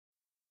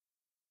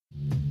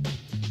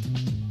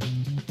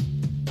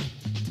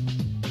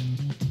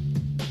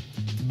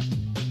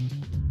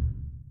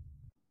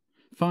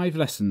5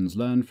 lessons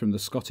learned from the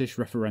Scottish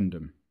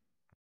referendum.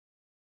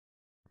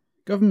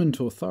 Government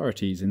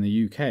authorities in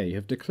the UK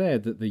have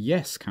declared that the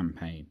Yes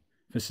campaign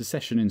for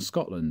secession in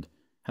Scotland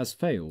has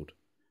failed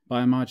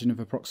by a margin of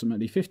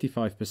approximately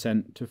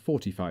 55% to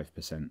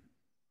 45%.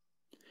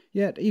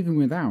 Yet, even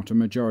without a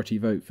majority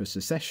vote for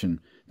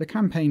secession, the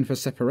campaign for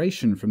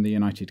separation from the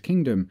United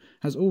Kingdom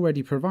has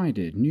already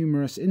provided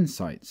numerous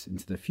insights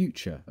into the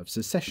future of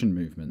secession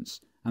movements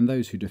and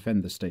those who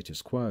defend the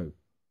status quo.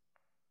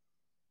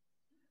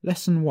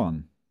 Lesson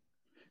 1.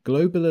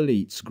 Global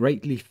elites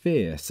greatly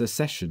fear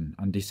secession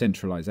and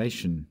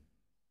decentralisation.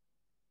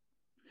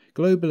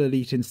 Global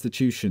elite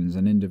institutions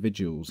and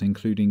individuals,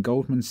 including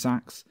Goldman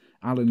Sachs,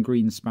 Alan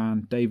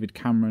Greenspan, David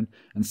Cameron,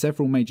 and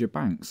several major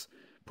banks,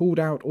 pulled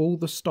out all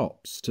the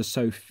stops to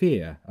sow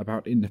fear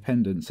about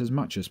independence as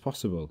much as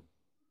possible.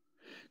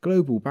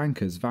 Global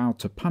bankers vowed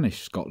to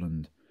punish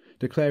Scotland,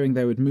 declaring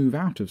they would move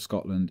out of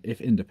Scotland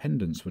if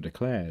independence were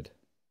declared.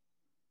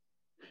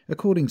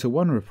 According to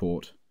one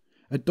report,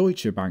 a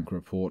Deutsche Bank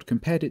report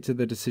compared it to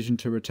the decision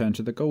to return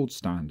to the gold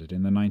standard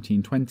in the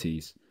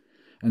 1920s,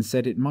 and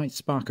said it might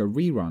spark a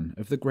rerun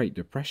of the Great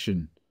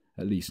Depression,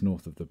 at least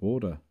north of the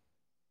border.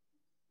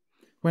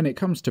 When it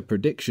comes to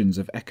predictions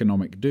of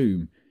economic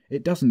doom,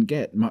 it doesn't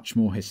get much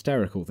more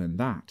hysterical than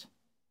that.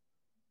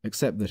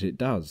 Except that it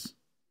does.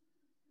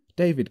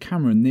 David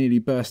Cameron nearly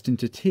burst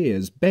into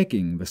tears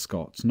begging the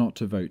Scots not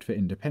to vote for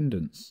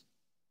independence.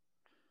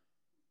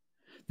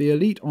 The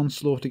elite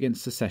onslaught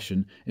against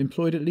secession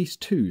employed at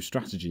least 2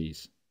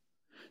 strategies.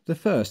 The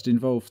first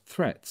involved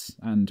threats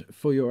and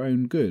for your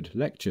own good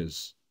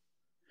lectures.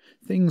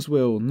 Things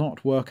will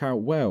not work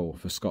out well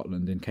for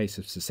Scotland in case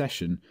of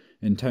secession,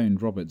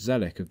 intoned Robert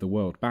Zellick of the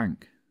World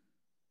Bank.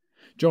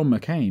 John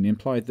McMaken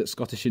implied that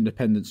Scottish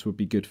independence would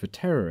be good for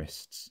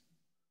terrorists.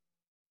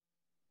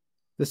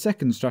 The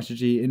second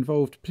strategy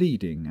involved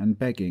pleading and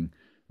begging,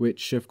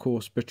 which of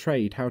course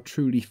betrayed how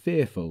truly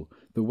fearful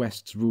the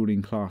West's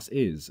ruling class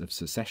is of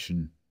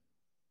secession.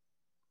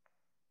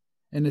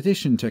 In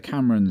addition to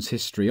Cameron's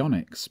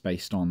histrionics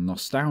based on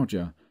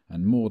nostalgia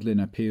and maudlin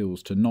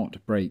appeals to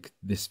not break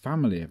this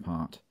family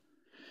apart,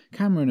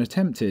 Cameron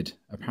attempted,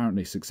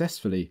 apparently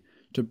successfully,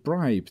 to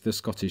bribe the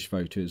Scottish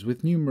voters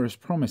with numerous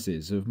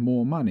promises of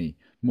more money,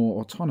 more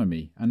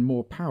autonomy, and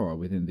more power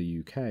within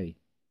the UK.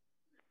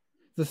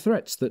 The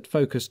threats that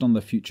focused on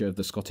the future of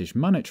the Scottish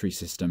monetary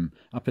system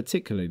are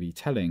particularly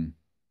telling.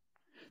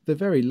 The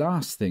very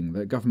last thing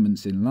that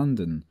governments in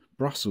London,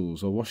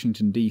 Brussels, or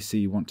Washington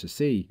DC want to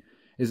see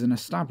is an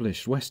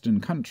established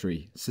Western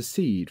country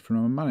secede from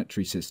a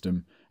monetary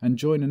system and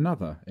join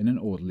another in an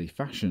orderly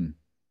fashion.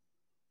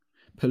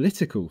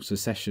 Political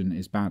secession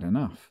is bad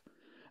enough,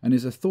 and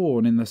is a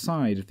thorn in the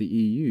side of the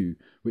EU,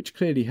 which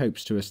clearly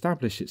hopes to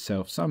establish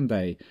itself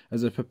someday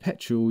as a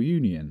perpetual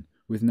union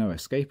with no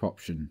escape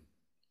option.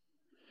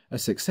 A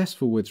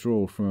successful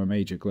withdrawal from a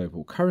major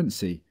global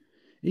currency,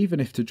 even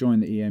if to join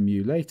the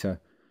EMU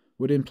later,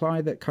 would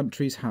imply that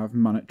countries have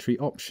monetary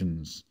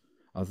options,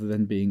 other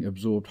than being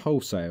absorbed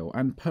wholesale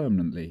and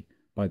permanently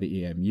by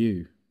the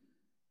EMU.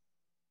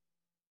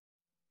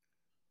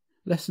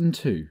 Lesson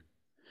 2.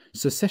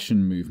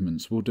 Secession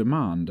movements will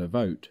demand a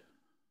vote.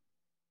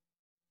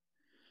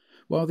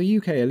 While the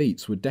UK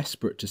elites were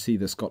desperate to see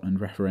the Scotland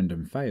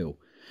referendum fail,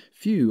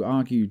 few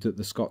argued that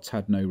the Scots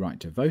had no right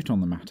to vote on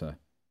the matter.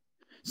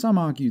 Some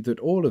argued that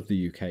all of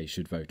the UK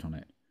should vote on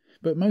it,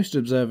 but most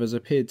observers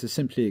appeared to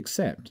simply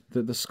accept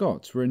that the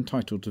Scots were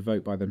entitled to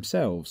vote by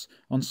themselves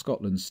on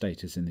Scotland's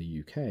status in the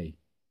UK.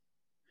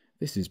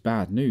 This is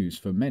bad news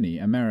for many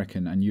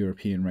American and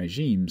European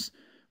regimes,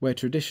 where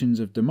traditions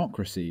of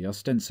democracy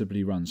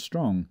ostensibly run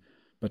strong,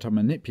 but are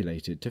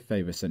manipulated to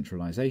favour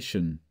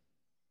centralisation.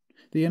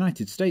 The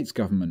United States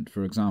government,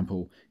 for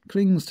example,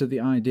 clings to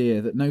the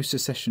idea that no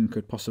secession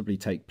could possibly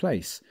take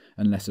place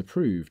unless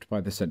approved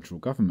by the central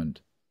government.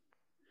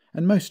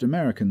 And most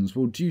Americans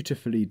will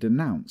dutifully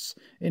denounce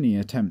any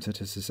attempt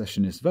at a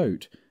secessionist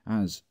vote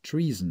as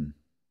treason.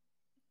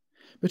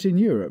 But in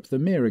Europe, the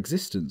mere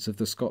existence of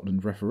the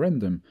Scotland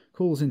referendum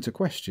calls into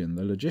question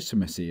the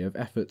legitimacy of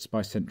efforts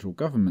by central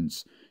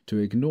governments to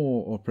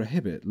ignore or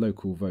prohibit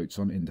local votes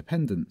on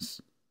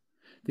independence.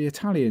 The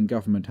Italian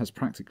government has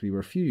practically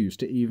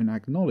refused to even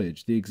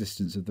acknowledge the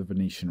existence of the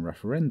Venetian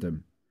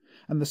referendum,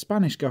 and the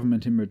Spanish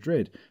government in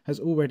Madrid has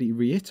already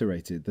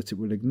reiterated that it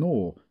will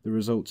ignore the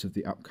results of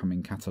the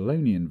upcoming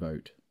Catalonian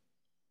vote.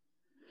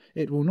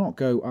 It will not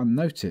go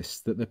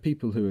unnoticed that the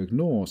people who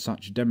ignore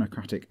such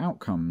democratic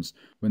outcomes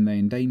when they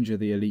endanger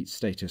the elite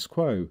status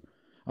quo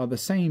are the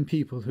same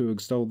people who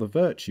extol the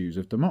virtues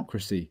of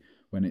democracy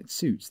when it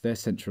suits their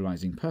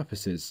centralising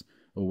purposes,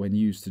 or when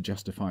used to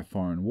justify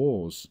foreign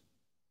wars.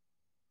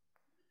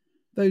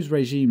 Those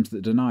regimes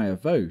that deny a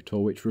vote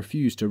or which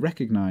refuse to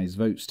recognise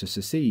votes to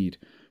secede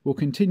will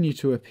continue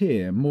to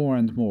appear more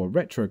and more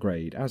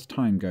retrograde as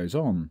time goes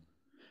on,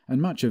 and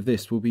much of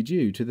this will be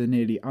due to the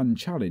nearly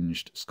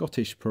unchallenged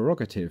Scottish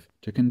prerogative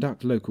to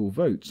conduct local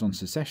votes on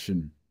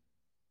secession.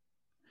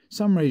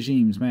 Some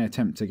regimes may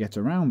attempt to get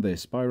around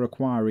this by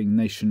requiring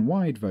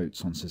nationwide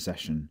votes on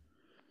secession.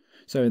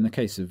 So in the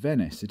case of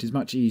Venice, it is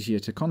much easier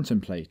to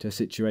contemplate a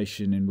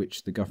situation in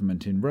which the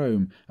government in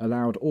Rome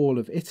allowed all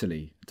of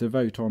Italy to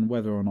vote on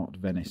whether or not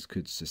Venice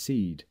could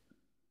secede.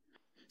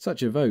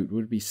 Such a vote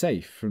would be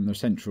safe from the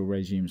central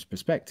regime's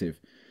perspective,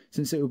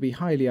 since it would be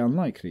highly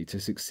unlikely to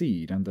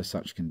succeed under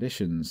such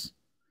conditions.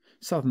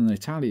 Southern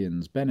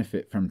Italians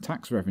benefit from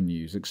tax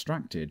revenues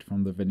extracted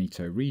from the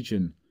Veneto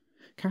region.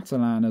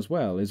 Catalan as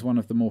well is one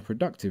of the more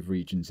productive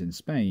regions in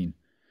Spain,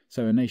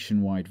 so a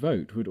nationwide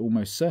vote would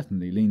almost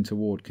certainly lean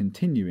toward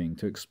continuing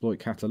to exploit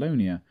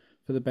Catalonia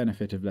for the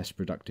benefit of less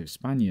productive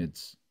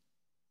Spaniards.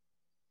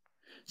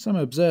 Some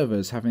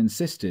observers have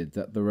insisted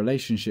that the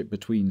relationship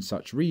between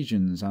such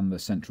regions and the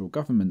central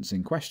governments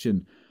in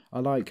question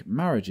are like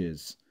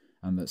marriages,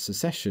 and that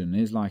secession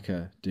is like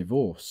a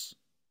divorce.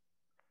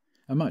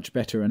 A much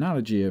better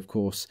analogy, of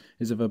course,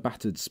 is of a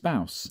battered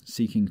spouse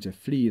seeking to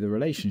flee the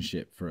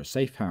relationship for a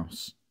safe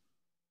house.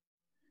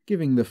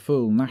 Giving the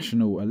full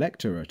national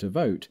electorate a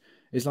vote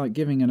is like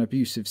giving an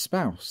abusive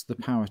spouse the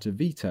power to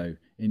veto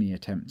any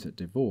attempt at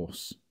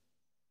divorce.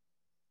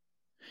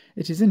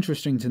 It is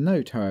interesting to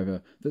note,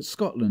 however, that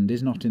Scotland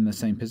is not in the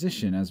same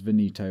position as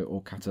Veneto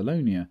or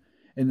Catalonia,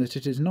 in that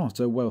it is not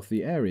a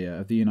wealthy area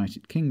of the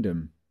United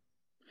Kingdom.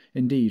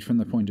 Indeed, from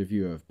the point of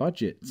view of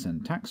budgets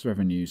and tax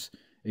revenues,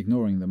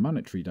 ignoring the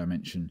monetary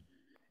dimension,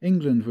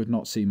 England would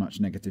not see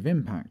much negative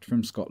impact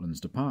from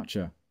Scotland's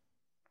departure.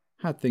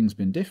 Had things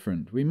been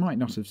different, we might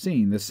not have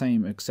seen the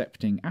same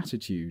accepting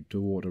attitude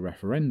toward a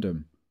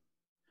referendum.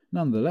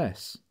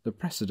 Nonetheless, the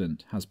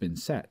precedent has been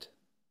set.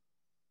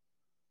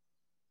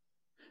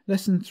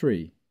 Lesson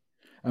 3.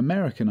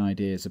 American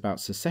ideas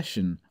about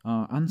secession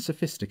are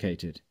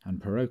unsophisticated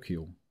and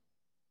parochial.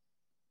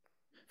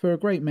 For a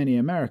great many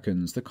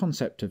Americans, the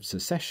concept of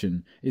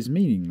secession is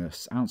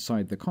meaningless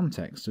outside the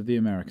context of the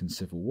American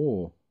Civil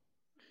War.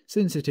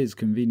 Since it is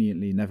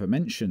conveniently never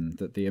mentioned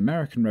that the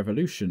American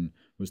Revolution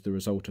was the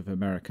result of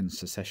American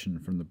secession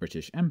from the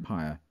British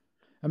Empire,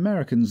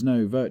 Americans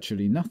know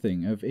virtually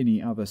nothing of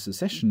any other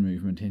secession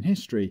movement in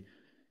history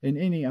in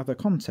any other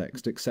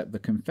context except the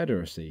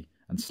Confederacy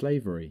and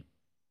slavery.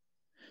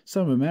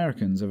 Some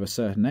Americans of a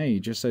certain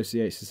age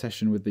associate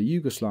secession with the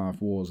Yugoslav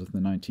wars of the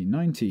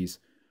 1990s,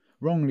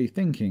 wrongly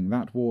thinking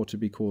that war to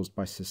be caused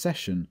by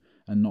secession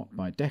and not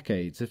by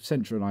decades of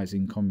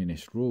centralizing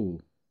communist rule.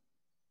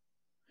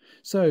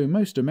 So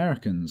most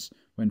Americans,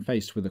 when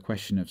faced with a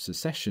question of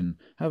secession,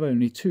 have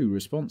only two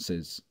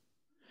responses.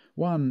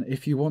 One,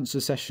 if you want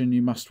secession,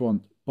 you must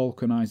want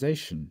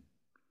balkanization.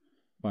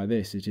 By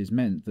this it is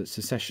meant that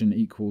secession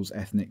equals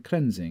ethnic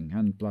cleansing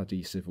and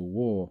bloody civil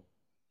war.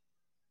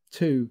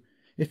 2.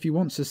 If you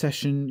want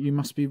secession, you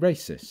must be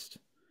racist,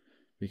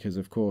 because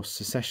of course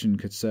secession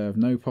could serve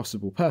no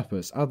possible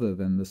purpose other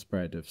than the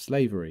spread of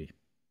slavery.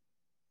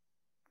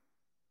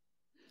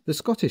 The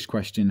Scottish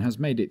question has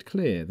made it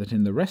clear that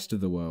in the rest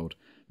of the world,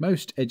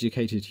 most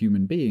educated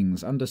human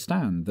beings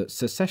understand that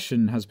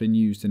secession has been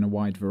used in a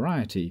wide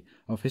variety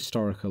of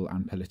historical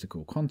and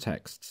political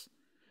contexts.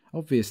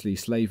 Obviously,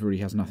 slavery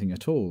has nothing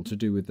at all to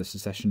do with the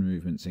secession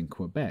movements in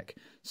Quebec,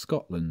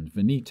 Scotland,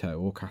 Veneto,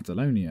 or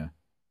Catalonia.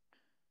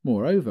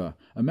 Moreover,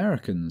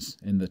 Americans,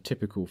 in the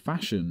typical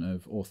fashion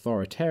of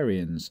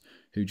authoritarians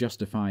who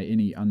justify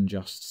any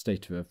unjust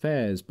state of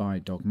affairs by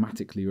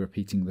dogmatically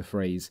repeating the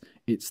phrase,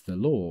 "it's the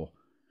law,"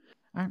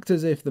 act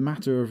as if the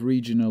matter of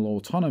regional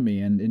autonomy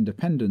and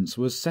independence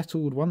was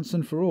settled once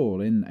and for all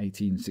in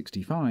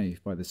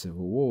 1865 by the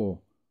Civil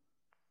War.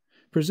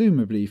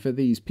 Presumably for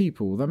these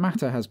people the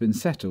matter has been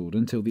settled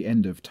until the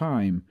end of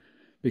time,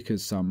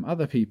 because some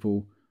other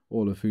people,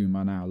 all of whom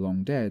are now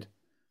long dead,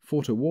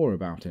 fought a war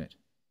about it.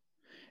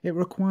 It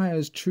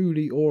requires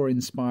truly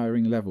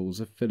awe-inspiring levels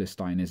of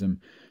Philistinism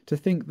to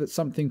think that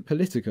something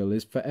political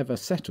is forever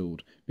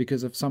settled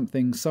because of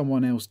something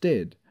someone else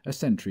did a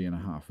century and a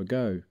half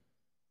ago.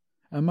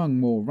 Among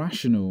more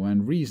rational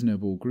and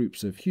reasonable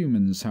groups of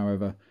humans,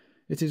 however,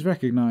 it is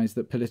recognized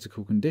that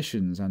political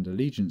conditions and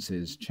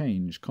allegiances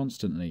change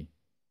constantly.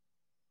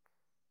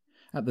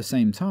 At the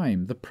same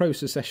time, the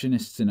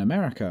pro-secessionists in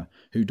America,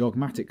 who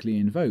dogmatically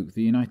invoke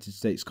the United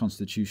States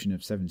Constitution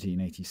of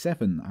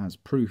 1787 as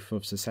proof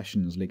of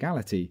secession's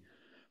legality,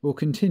 will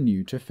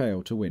continue to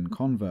fail to win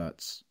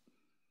converts.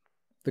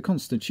 The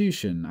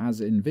Constitution,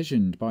 as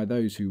envisioned by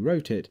those who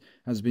wrote it,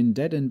 has been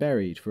dead and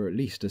buried for at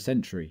least a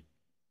century.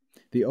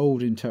 The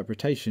old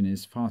interpretation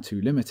is far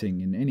too limiting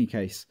in any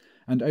case,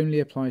 and only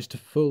applies to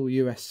full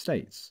US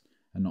states,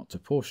 and not to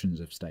portions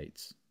of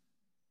states.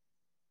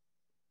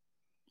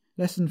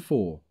 Lesson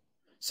 4.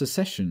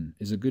 Secession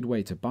is a good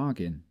way to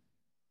bargain.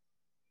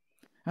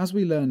 As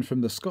we learned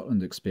from the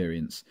Scotland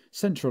experience,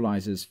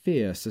 centralisers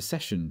fear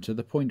secession to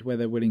the point where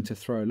they're willing to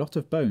throw a lot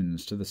of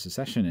bones to the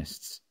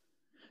secessionists.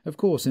 Of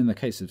course, in the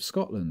case of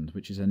Scotland,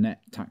 which is a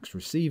net tax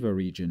receiver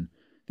region,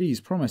 these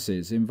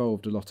promises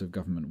involved a lot of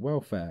government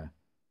welfare.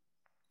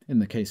 In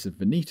the case of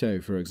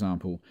Veneto, for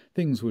example,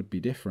 things would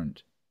be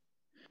different.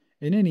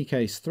 In any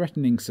case,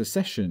 threatening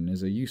secession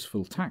is a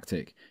useful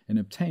tactic in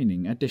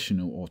obtaining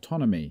additional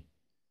autonomy.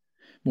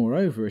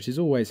 Moreover, it is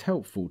always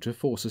helpful to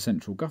force a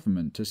central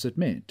government to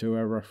submit to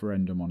a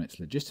referendum on its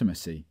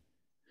legitimacy.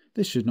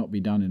 This should not be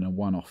done in a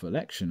one-off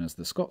election as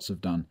the Scots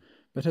have done,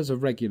 but as a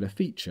regular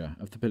feature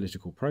of the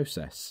political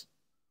process.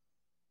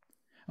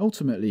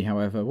 Ultimately,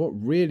 however, what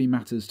really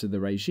matters to the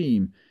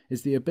regime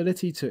is the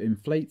ability to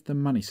inflate the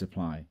money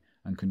supply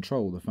and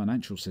control the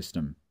financial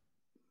system.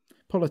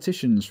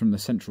 Politicians from the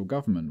central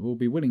government will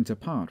be willing to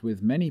part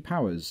with many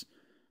powers,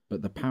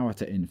 but the power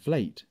to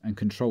inflate and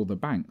control the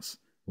banks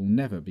will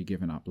never be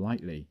given up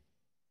lightly.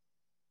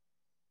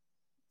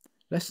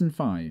 Lesson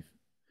 5.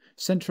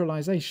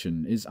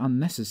 Centralisation is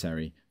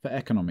unnecessary for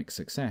economic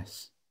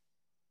success.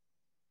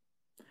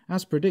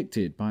 As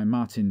predicted by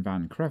Martin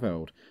van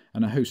Creveld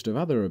and a host of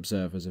other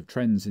observers of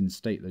trends in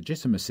state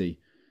legitimacy,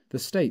 the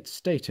state's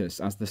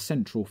status as the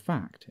central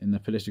fact in the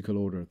political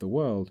order of the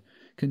world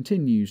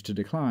continues to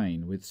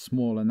decline, with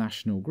smaller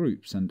national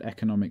groups and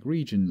economic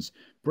regions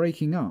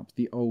breaking up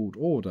the old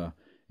order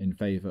in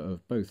favour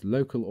of both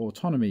local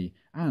autonomy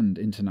and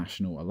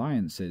international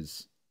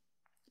alliances.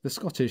 The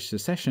Scottish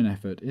secession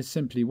effort is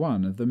simply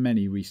one of the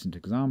many recent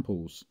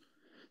examples.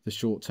 The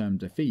short-term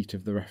defeat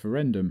of the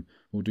referendum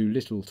will do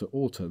little to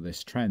alter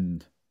this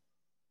trend.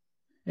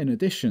 In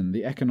addition,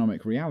 the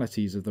economic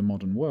realities of the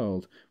modern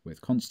world,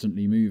 with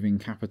constantly moving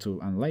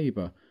capital and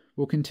labour,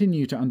 will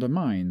continue to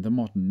undermine the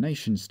modern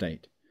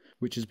nation-state,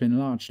 which has been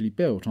largely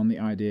built on the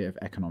idea of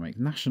economic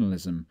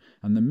nationalism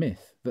and the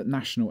myth that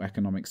national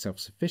economic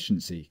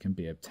self-sufficiency can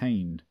be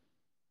obtained.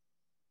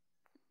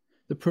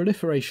 The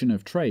proliferation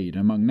of trade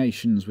among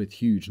nations with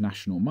huge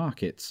national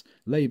markets,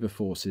 labour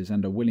forces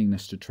and a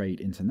willingness to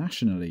trade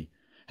internationally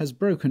has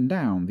broken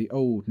down the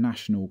old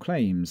national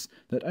claims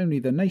that only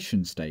the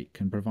nation-state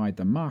can provide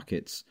the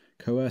markets,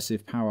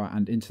 coercive power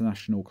and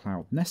international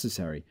clout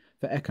necessary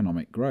for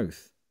economic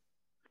growth.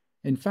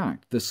 In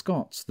fact, the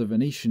Scots, the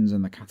Venetians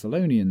and the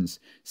Catalonians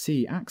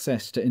see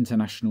access to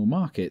international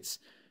markets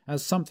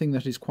as something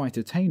that is quite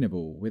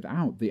attainable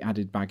without the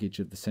added baggage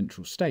of the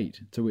central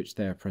state to which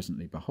they are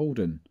presently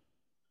beholden.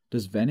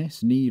 Does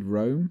Venice need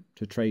Rome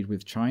to trade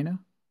with China?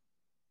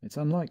 It's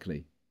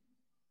unlikely.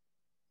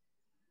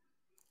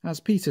 As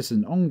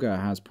Peterson Ongar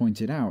has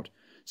pointed out,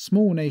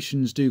 small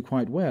nations do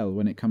quite well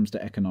when it comes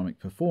to economic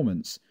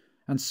performance,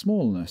 and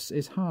smallness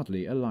is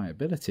hardly a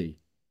liability.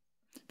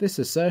 This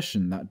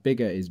assertion that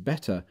bigger is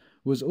better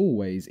was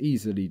always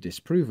easily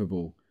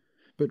disprovable,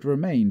 but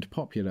remained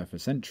popular for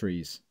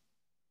centuries.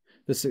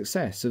 The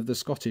success of the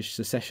Scottish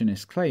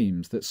secessionist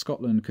claims that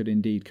Scotland could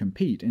indeed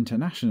compete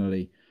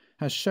internationally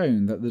has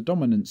shown that the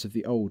dominance of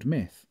the old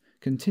myth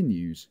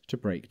continues to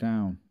break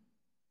down.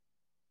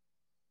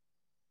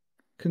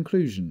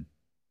 Conclusion.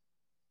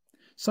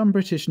 Some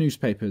British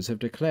newspapers have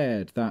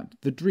declared that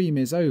the dream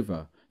is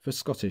over for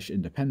Scottish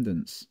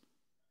independence.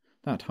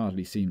 That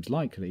hardly seems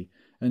likely,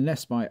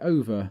 unless by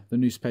over the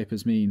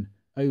newspapers mean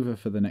over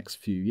for the next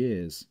few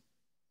years.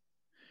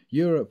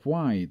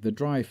 Europe-wide, the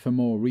drive for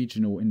more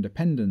regional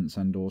independence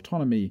and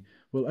autonomy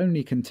will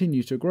only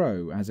continue to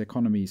grow as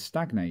economies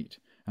stagnate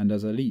and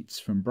as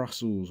elites from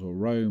Brussels or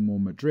Rome or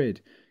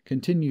Madrid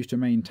continue to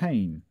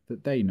maintain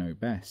that they know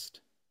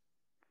best.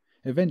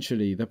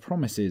 Eventually, the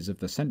promises of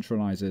the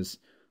centralisers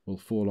will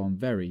fall on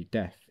very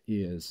deaf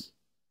ears.